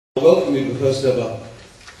Welcome to the first ever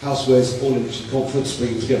Housewares All-Industry Conference,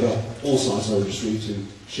 bringing together all sides of our industry to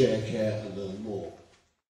share, care and learn more.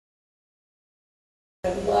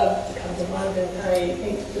 I'd love to come to London. I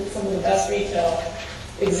think that some of the best retail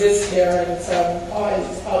exists here, and so I'm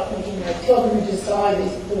always out making my pilgrimages to all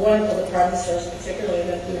the wonderful department stores, particularly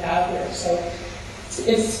that you have here. So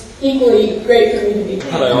it's equally great for me to be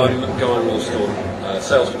here. Hello, I'm Llewelyn,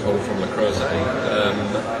 sales controller from Laurence.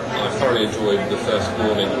 I thoroughly enjoyed the first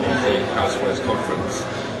morning of the Housewares Conference.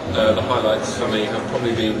 The highlights for me have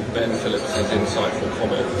probably been Ben Phillips's insightful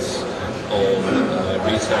comments on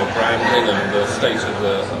retail branding and the state of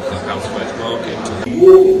the housewares market. You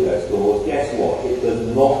walk into those stores, guess what? It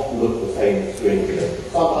does not look the same as spring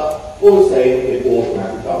in summer, or the same in autumn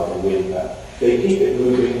as it does in winter. They keep it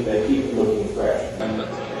moving, they keep it looking fresh.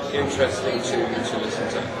 Interesting to listen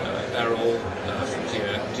to Errol from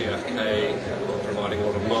GFK providing a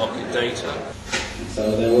lot of market data.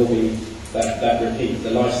 So there will be that repeat.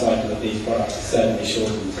 The life cycle of these products is certainly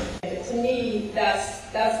shortened. To me, that's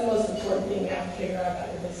the most important thing you have to figure out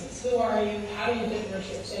about your business. Who are you? How do you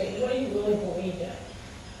differentiate? What do you really believe in?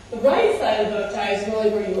 The right side of the bow tie is really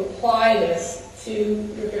where you apply this to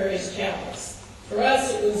your various channels. For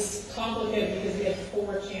us, it was complicated because we had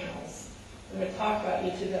 4 channels. I'm going to talk about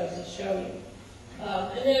each of those and show you.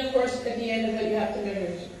 And then, of course, at the end of it, you have to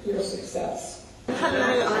measure your success.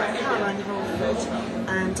 Hello, I'm Caroline,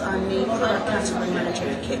 and I'm the Product Category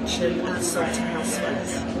Manager for Kitchen at Salter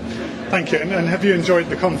Housewares. Thank you, and have you enjoyed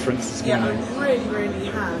the conference this morning? Yeah, I really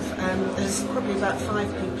have. There's probably about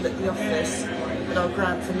 5 people at the office that I'll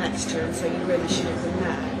grab for next year, and so you really should have been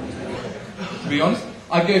there. To be honest,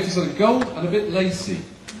 I go for sort of gold and a bit lacy.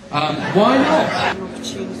 Why not? The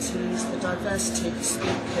opportunities, the diversity of the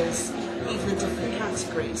speakers, even the different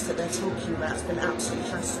categories that they're talking about has been absolutely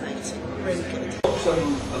fascinating, really good.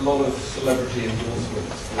 A lot of celebrity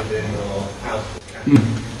endorsements within our house.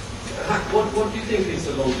 What do you think is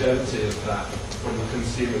the longevity of that from the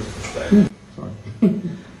consumer's perspective? Sorry.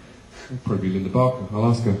 Probably Linda Barker. I'll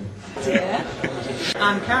ask her. Yeah.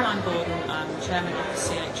 I'm Caroline Gordon. I'm Chairman of the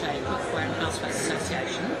CHA, Cookware and Housewares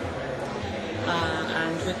Association.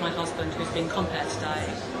 And with my husband, who's been compared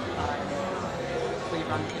today, we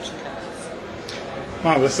run Kitchen Curtains.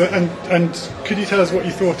 Marvellous. And could you tell us what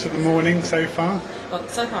you thought of the morning so far? Well,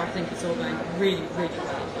 so far I think it's all going really, really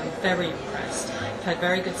well. I'm very impressed. We've had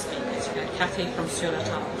very good speakers. We've had Kathy from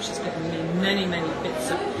Llewelyn, which has given me many, many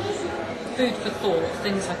bits of food for thought,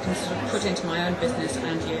 things I can sort of put into my own business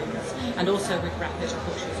and use. And also with Rapid, I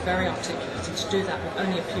thought she was very articulate, and to do that with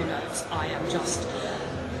only a few notes, I am just...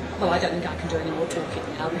 Well, I don't think I can do any more talking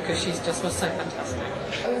now because she's just was so fantastic.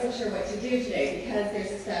 I wasn't sure what to do today because there's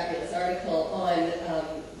this fabulous article on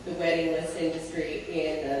the wedding list industry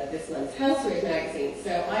in this month's Housewares magazine.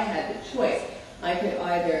 So I had the choice. I could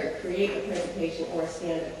either create a presentation or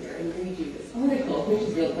stand up here and read you this article, which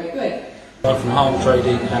is really quite good. I'm from Harm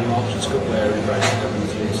Trading and Marketing Cookware in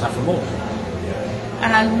Bracing in Saffron Walk.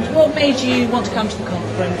 And what made you want to come to the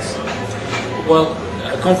conference? Well,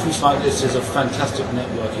 a conference like this is a fantastic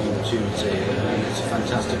networking opportunity and it's a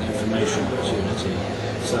fantastic information opportunity.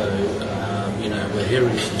 So, we're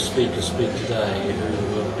hearing some speakers speak today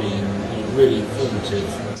who have been really informative.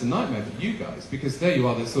 It's a nightmare for you guys because there you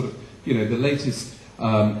are, this sort of, the latest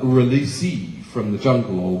releasee from the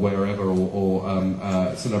jungle or wherever or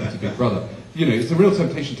Celebrity Big Brother. It's a real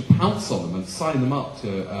temptation to pounce on them and sign them up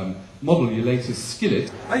to model your latest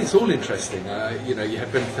skillet. I think it's all interesting. You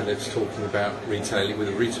had Ben Phillips talking about retailing with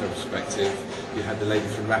a retail perspective. You had the lady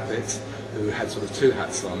from Rapid who had sort of 2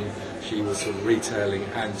 hats on. She was sort of retailing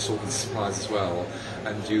and talking to suppliers as well.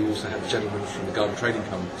 And you also had the gentleman from the garden trading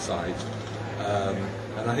side.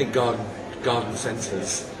 And I think garden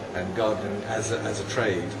centres and gardening as a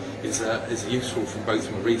trade is useful from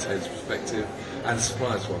a retailer's perspective and a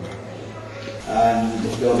supplier's one. And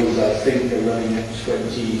the buildings, I think, are running at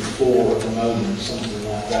 24 at the moment, something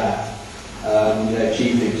like that. Their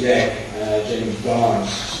chief exec, James Barnes,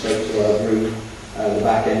 spoke to our group at the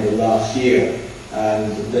back end of last year,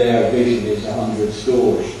 and their vision is 100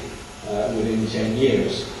 stores within 10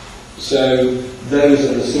 years. So those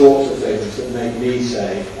are the sorts of things that make me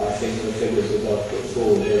say, I think the figures that I've put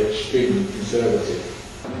forward are extremely conservative.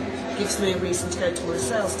 Gives me a reason to go to my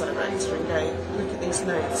sales director and go, look at these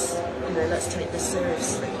notes, let's take this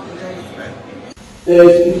seriously and go for it.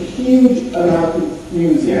 There's a huge amount of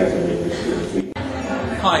enthusiasm in this industry.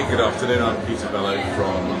 Hi, good afternoon. I'm Peter Bellow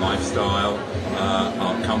from Lifestyle.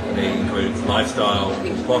 Our company includes Lifestyle,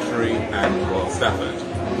 Pottery and Royal Stafford.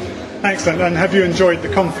 Excellent. And have you enjoyed the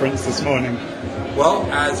conference this morning? Well,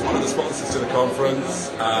 as one of the sponsors to the conference,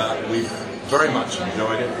 we've very much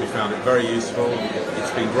enjoyed it. We found it very useful.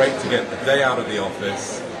 It's been great to get a day out of the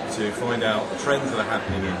office to find out the trends that are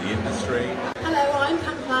happening in the industry. Hello, I'm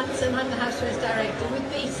Pam Plants and I'm the Housewares Director with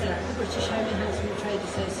BETA, the British Home Enhancement Trade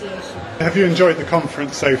Association. Have you enjoyed the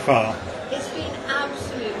conference so far? It's been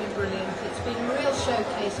absolutely brilliant. It's been a real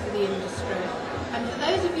showcase for the industry. And for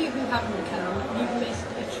those of you who haven't come, you've missed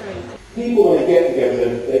a treat. People, when they get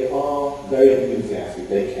together, they are very enthusiastic.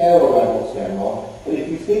 They care about what's going on. And if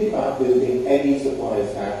you think about visiting any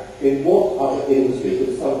suppliers tab, in what other industry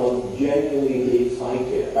could someone genuinely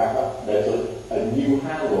excited about a new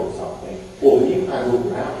handle on something, or the new handle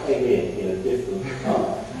now came in a different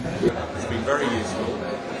colour? It's been very useful,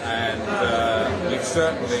 and we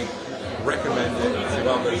certainly recommend it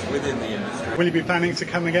to others within the industry. Will you be planning to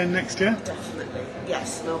come again next year? Definitely,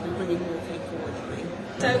 yes, and I'll be bringing more people with me.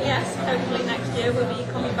 So yes, hopefully next year we'll be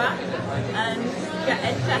coming back and get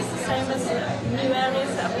EdTest the same as new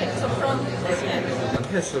areas that I've picked up from this year.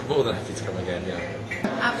 Yes, we're more than happy to come again, yeah.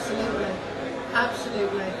 Absolutely.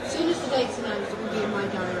 Absolutely. As soon as the date's announced, it will be in my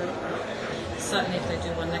diary. Certainly if they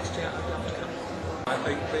do one next year, I'd love to come. I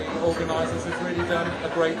think the organisers have really done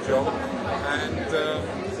a great job, and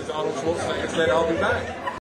as Arnold Schwarzenegger said, I'll be back.